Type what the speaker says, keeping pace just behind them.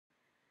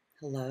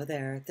Hello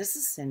there. This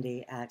is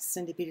Cindy at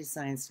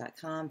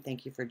cindybedesigns.com.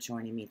 Thank you for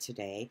joining me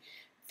today.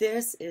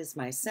 This is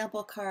my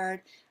sample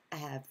card. I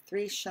have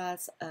 3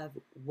 shots of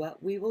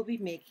what we will be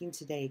making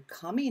today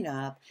coming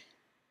up.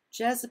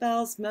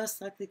 Jezebel's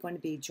most likely going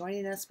to be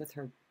joining us with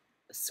her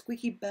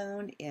squeaky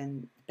bone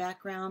in the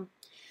background,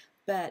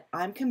 but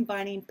I'm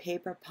combining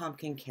paper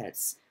pumpkin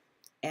kits,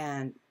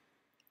 and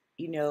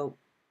you know,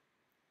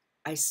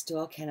 I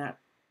still cannot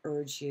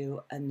urge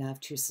you enough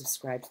to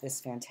subscribe to this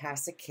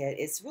fantastic kit.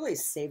 It's really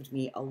saved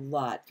me a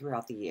lot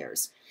throughout the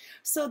years.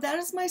 So that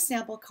is my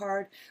sample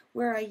card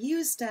where I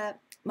used up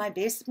my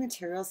basic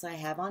materials I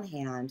have on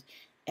hand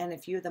and a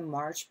few of the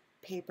March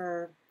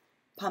paper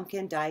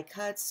pumpkin die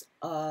cuts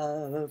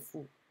of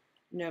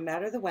No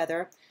Matter the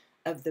Weather,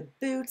 of the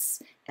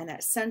boots, and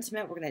that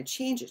sentiment. We're going to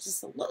change it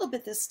just a little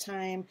bit this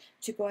time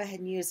to go ahead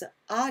and use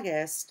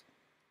August,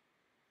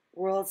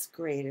 World's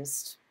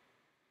Greatest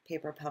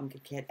Paper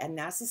Pumpkin Kit, and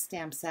that's a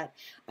stamp set.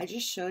 I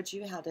just showed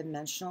you how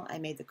dimensional I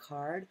made the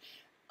card.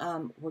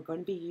 We're going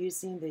to be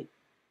using the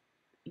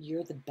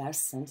 "You're the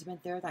Best"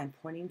 sentiment there that I'm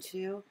pointing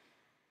to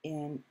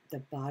in the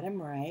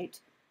bottom right.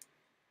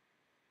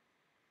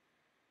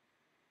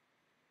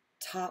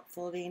 Top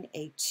folding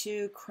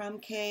A2 crumb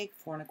cake,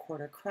 4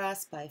 1/4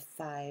 crust by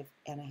 5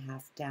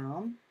 1/2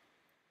 down.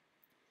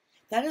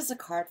 That is a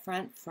card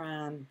front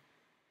from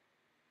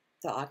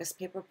the August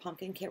Paper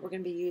Pumpkin Kit we're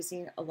going to be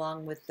using,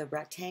 along with the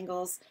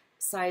rectangles,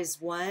 size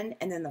 1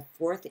 and then the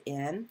 4th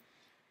in.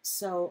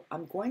 So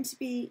I'm going to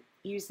be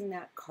using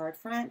that card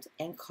front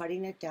and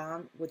cutting it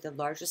down with the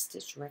largest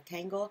stitch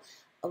rectangle,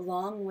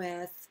 along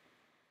with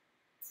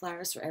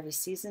Flowers for Every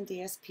Season,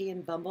 DSP,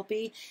 and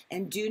Bumblebee.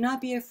 And do not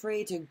be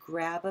afraid to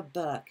grab a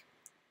book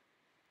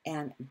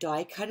and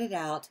die cut it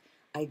out.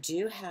 I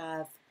do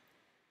have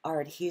our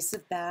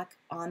adhesive back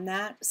on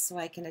that, so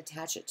I can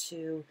attach it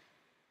to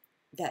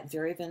that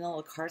very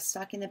vanilla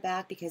cardstock in the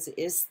back because it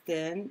is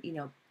thin,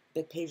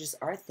 the pages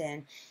are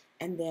thin.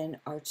 And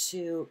then our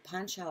 2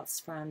 punch outs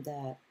from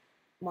the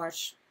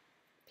March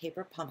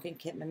Paper Pumpkin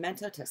Kit: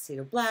 Memento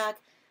Tuxedo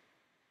Black,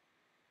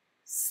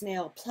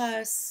 Snail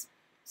Plus,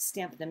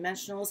 Stampin'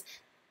 Dimensionals.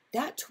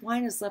 That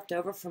twine is left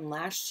over from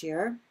last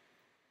year,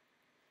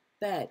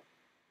 but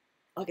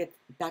I'll get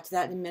back to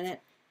that in a minute.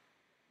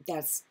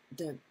 That's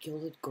the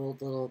gilded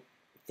gold little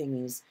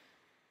thingies.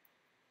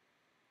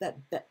 But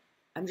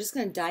I'm just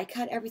going to die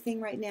cut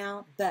everything right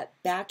now, but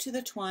back to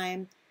the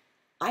twine.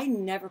 I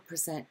never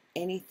present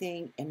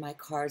anything in my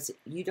cards that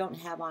you don't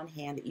have on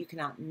hand that you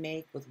cannot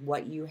make with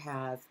what you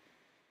have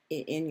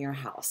in your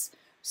house.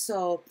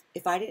 So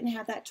if I didn't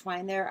have that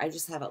twine there, I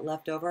just have it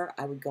left over,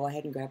 I would go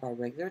ahead and grab our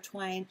regular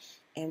twine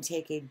and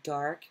take a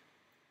dark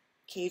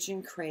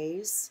Cajun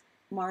Craze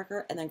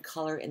marker and then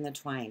color in the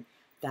twine.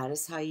 That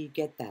is how you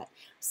get that.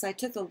 So I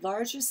took the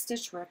largest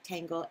stitch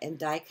rectangle and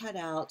die cut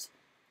out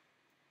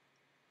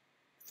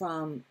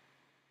from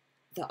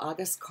the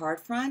August card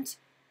front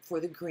for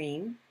the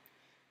green,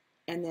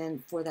 and then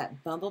for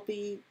that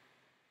Bumblebee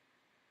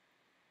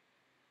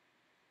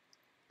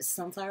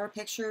sunflower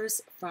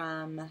pictures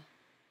from,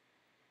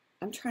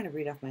 I'm trying to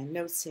read off my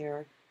notes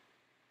here,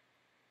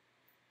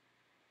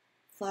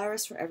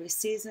 Flowers for Every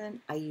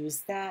Season, I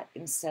used that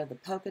instead of the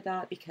polka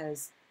dot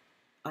because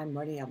I'm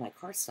running out of my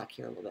cardstock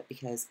here a little bit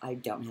because I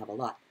don't have a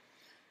lot.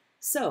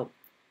 So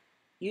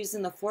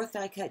using the 4th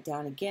die cut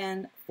down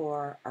again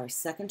for our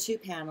second 2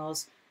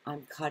 panels,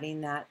 I'm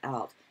cutting that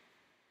out.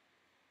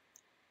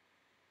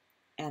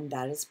 And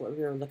that is what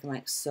we were looking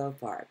like so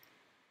far.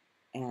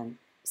 And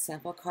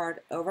sample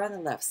card over on the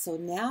left. So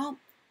now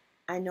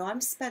I know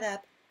I'm sped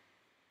up,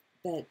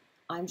 but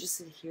I'm just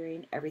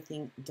adhering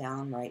everything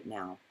down right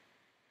now.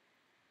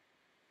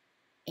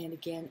 And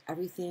again,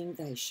 everything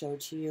that I showed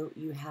to you,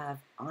 you have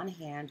on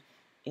hand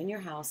in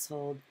your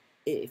household.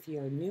 If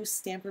you're a new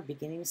stamper,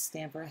 beginning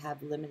stamper,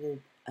 have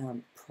limited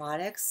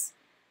products,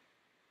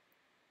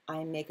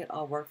 I make it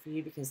all work for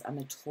you because I'm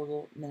a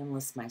total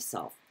minimalist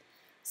myself.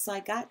 So I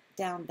got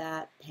down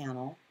that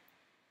panel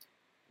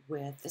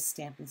with the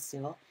Stampin'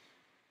 Steel,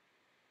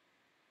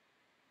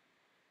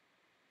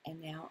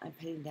 and now I'm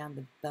putting down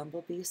the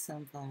Bumblebee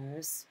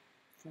sunflowers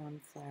from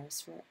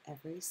Flowers for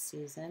Every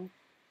Season.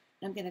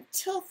 And I'm going to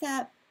tilt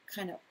that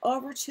kind of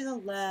over to the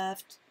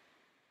left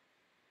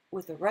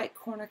with the right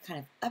corner kind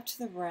of up to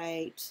the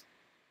right,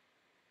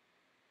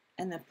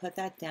 and then put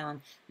that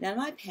down. None of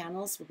my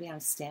panels will be on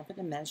Stampin'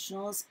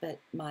 Dimensionals, but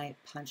my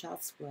punch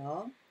outs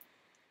will.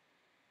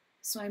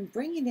 So I'm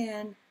bringing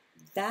in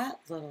that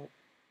little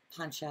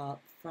punch out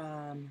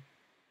from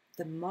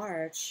the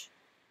March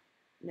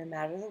No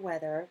Matter the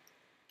Weather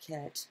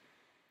kit,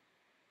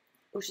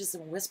 which is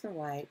in Whisper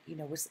White,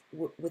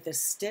 with a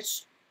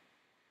stitched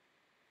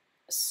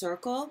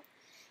circle.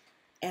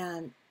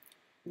 And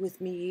with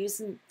me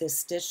using the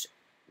stitch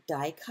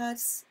die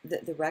cuts,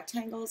 the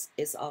rectangles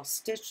is all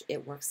stitched,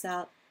 it works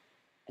out.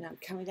 And I'm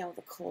coming down with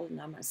a cold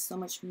and I'm on so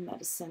much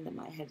medicine that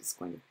my head is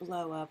going to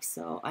blow up,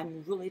 so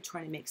I'm really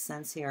trying to make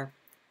sense here.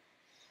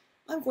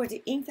 I'm going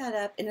to ink that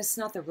up, and it's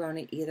not the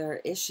Rona either,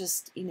 it's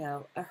just,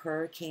 a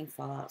hurricane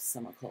fallout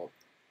summer cold.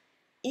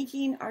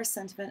 Inking our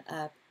sentiment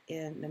up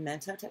in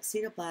Memento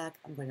Tuxedo Black.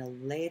 I'm going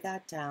to lay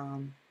that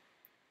down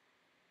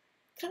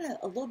kind of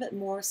a little bit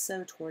more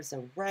so towards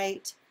the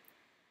right.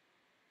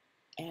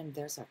 And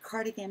there's our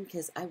cardigan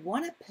because I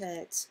want to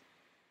put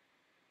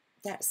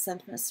that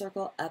sentiment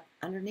circle up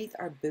underneath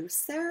our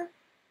boots there,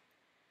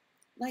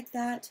 like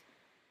that.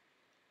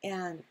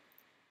 And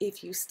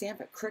if you stamp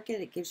it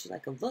crooked, it gives you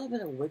like a little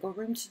bit of wiggle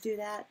room to do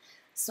that.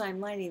 So I'm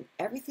lining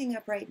everything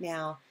up right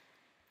now.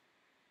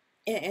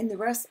 And the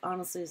rest,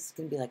 honestly, is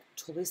going to be like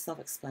totally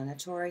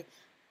self-explanatory.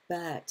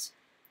 But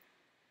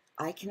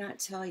I cannot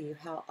tell you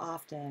how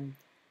often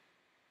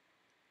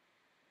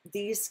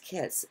these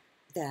kits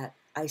that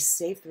I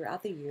save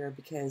throughout the year,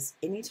 because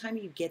anytime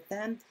you get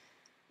them,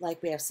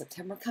 like we have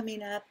September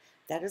coming up,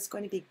 that is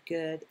going to be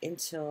good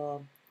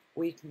until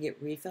we can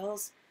get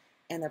refills,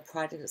 and the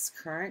product is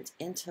current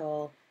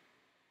until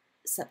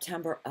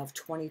September of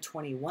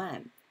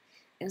 2021.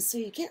 And so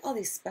you get all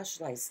these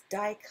specialized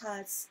die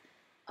cuts,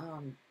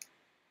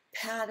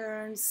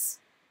 patterns,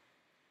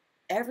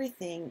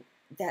 everything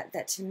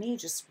that to me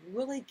just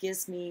really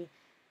gives me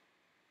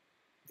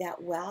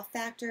that wow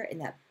factor and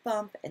that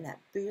bump and that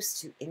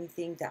boost to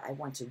anything that I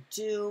want to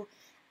do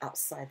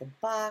outside the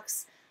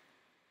box.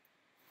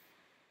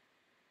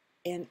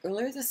 And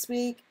earlier this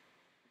week,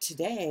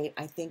 today,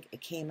 I think it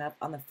came up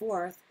on the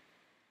 4th,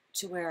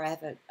 to where I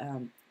have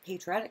a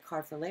patriotic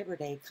card for Labor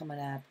Day coming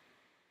up.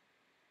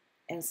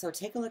 And so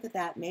take a look at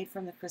that, made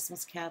from the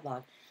Christmas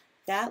catalog.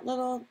 That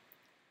little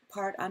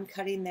part I'm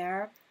cutting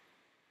there,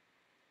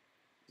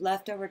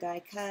 leftover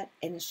die cut,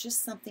 and it's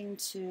just something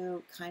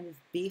to kind of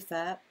beef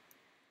up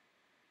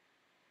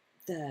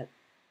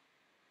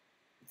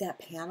that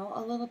panel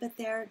a little bit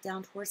there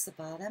down towards the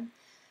bottom.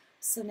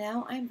 So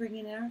now I'm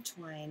bringing in our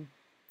twine,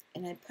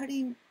 and I'm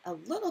putting a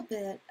little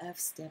bit of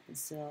Stampin'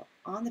 Seal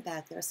on the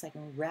back there so I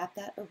can wrap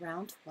that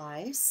around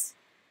twice.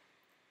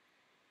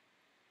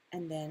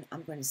 And then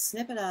I'm going to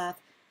snip it off,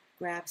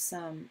 grab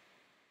some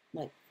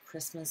like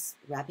Christmas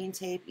wrapping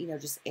tape, you know,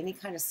 just any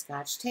kind of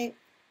Scotch tape.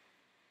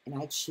 And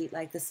I cheat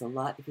like this a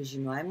lot because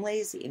you know I'm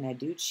lazy, and I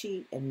do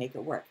cheat and make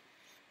it work.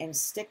 And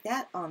stick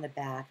that on the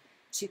back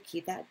to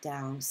keep that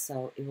down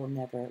so it will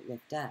never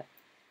lift up.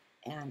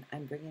 And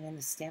I'm bringing in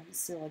the Stampin'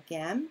 Seal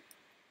again,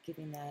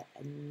 giving that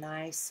a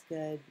nice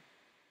good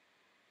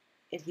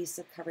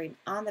adhesive covering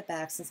on the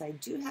back, since I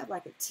do have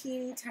like a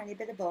teeny tiny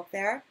bit of bulk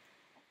there.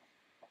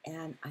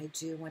 And I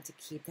do want to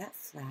keep that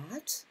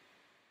flat.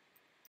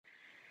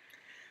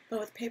 But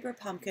with Paper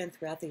Pumpkin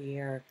throughout the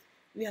year,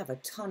 you have a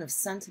ton of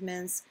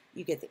sentiments.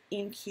 You get the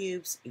ink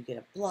cubes, you get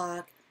a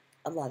block,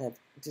 a lot of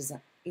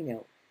design, you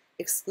know,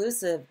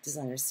 exclusive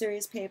designer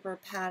series paper,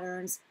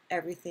 patterns,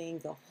 everything,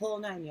 the whole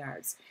 9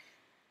 yards.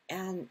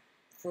 And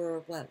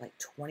for what, like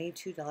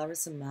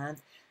 $22 a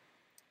month?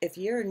 If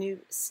you're a new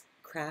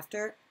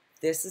crafter,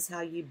 this is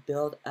how you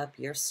build up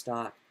your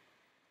stock.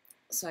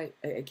 So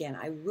again,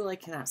 I really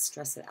cannot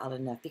stress it out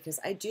enough, because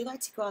I do like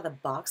to go out of the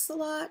box a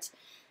lot,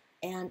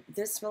 and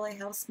this really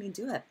helps me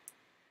do it.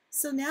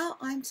 So now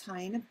I'm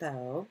tying a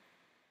bow,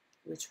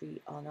 which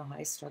we all know how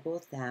I struggle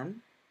with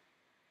them.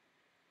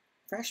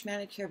 Fresh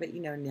manicure, but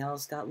you know,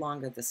 nails got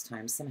longer this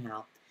time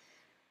somehow.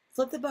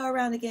 Flip the bow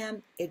around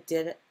again. It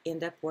did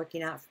end up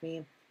working out for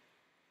me.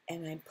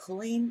 And I'm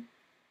pulling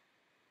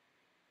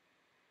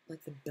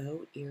like the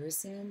bow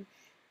ears in.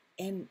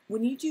 And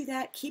when you do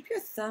that, keep your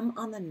thumb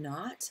on the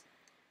knot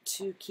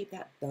to keep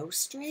that bow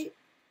straight.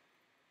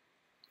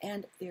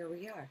 And there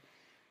we are.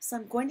 So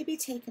I'm going to be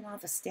taking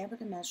off a Stampin'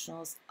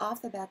 Dimensionals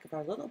off the back of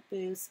our little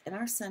boots and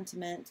our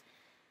sentiment.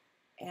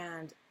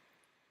 And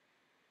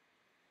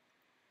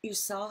you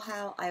saw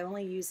how I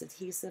only use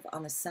adhesive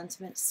on the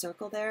sentiment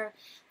circle there.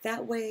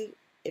 That way,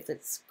 if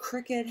it's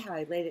crooked, how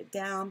I laid it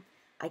down,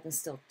 I can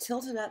still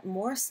tilt it up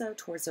more so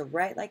towards the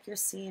right like you're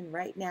seeing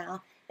right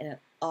now, and it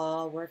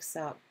all works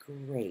out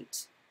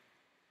great.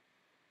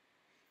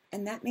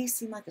 And that may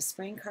seem like a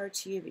spring card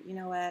to you, but you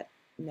know what?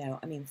 No,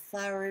 I mean,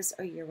 flowers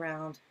are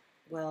year-round.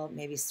 Well,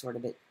 maybe sort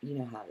of, but you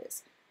know how it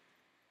is.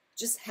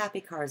 Just happy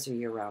cards are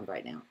year-round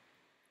right now.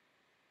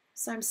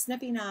 So I'm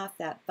snipping off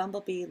that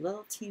bumblebee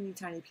little teeny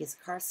tiny piece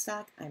of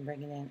cardstock. I'm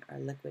bringing in our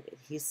liquid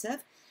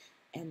adhesive,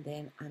 and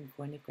then I'm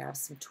going to grab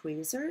some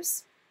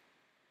tweezers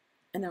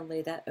and then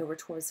lay that over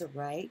towards the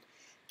right,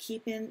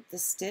 keeping the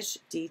stitch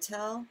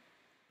detail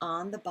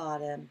on the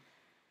bottom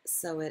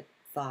so it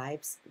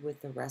vibes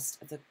with the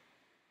rest of the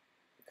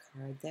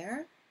card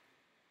there.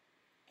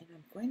 And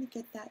I'm going to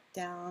get that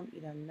down,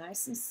 you know,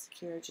 nice and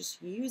secure,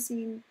 just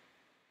using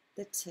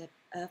the tip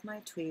of my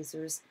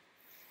tweezers.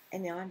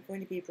 And now I'm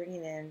going to be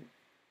bringing in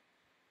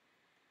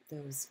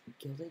those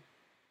gilded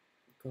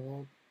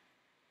gold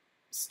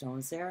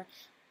stones there.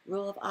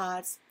 Rule of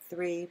odds,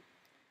 3,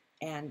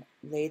 and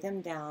lay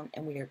them down,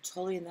 and we are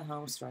totally in the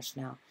home stretch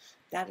now.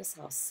 That is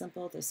how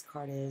simple this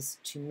card is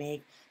to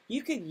make.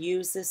 You could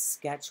use this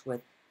sketch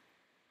with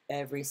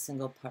every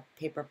single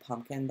paper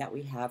pumpkin that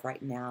we have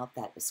right now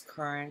that is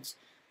current,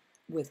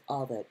 with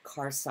all the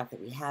cardstock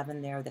that we have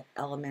in there, the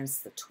elements,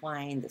 the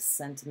twine, the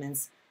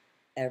sentiments,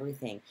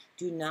 everything.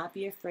 Do not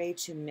be afraid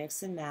to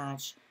mix and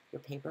match your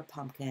paper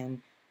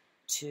pumpkin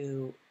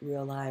to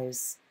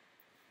realize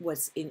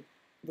what's in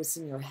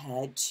your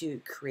head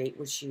to create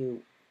what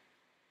you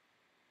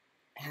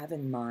have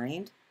in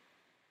mind.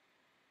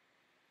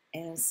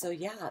 And so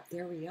yeah,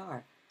 there we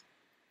are.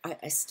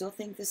 I still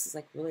think this is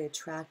like really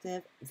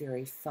attractive,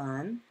 very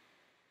fun.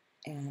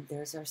 And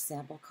there's our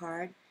sample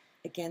card.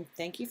 Again,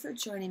 thank you for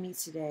joining me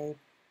today.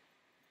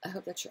 I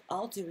hope that you're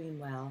all doing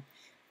well.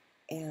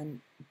 And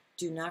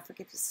do not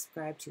forget to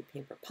subscribe to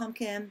Paper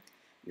Pumpkin.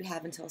 You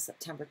have until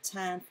September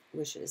 10th,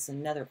 which is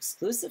another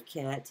exclusive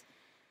kit.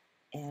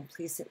 And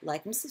please hit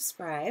like and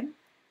subscribe.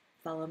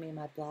 Follow me on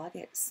my blog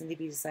at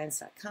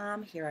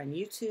cindybdesigns.com, here on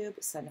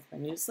YouTube, sign up for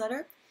my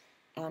newsletter,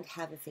 and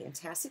have a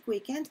fantastic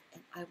weekend.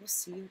 And I will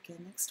see you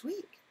again next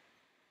week.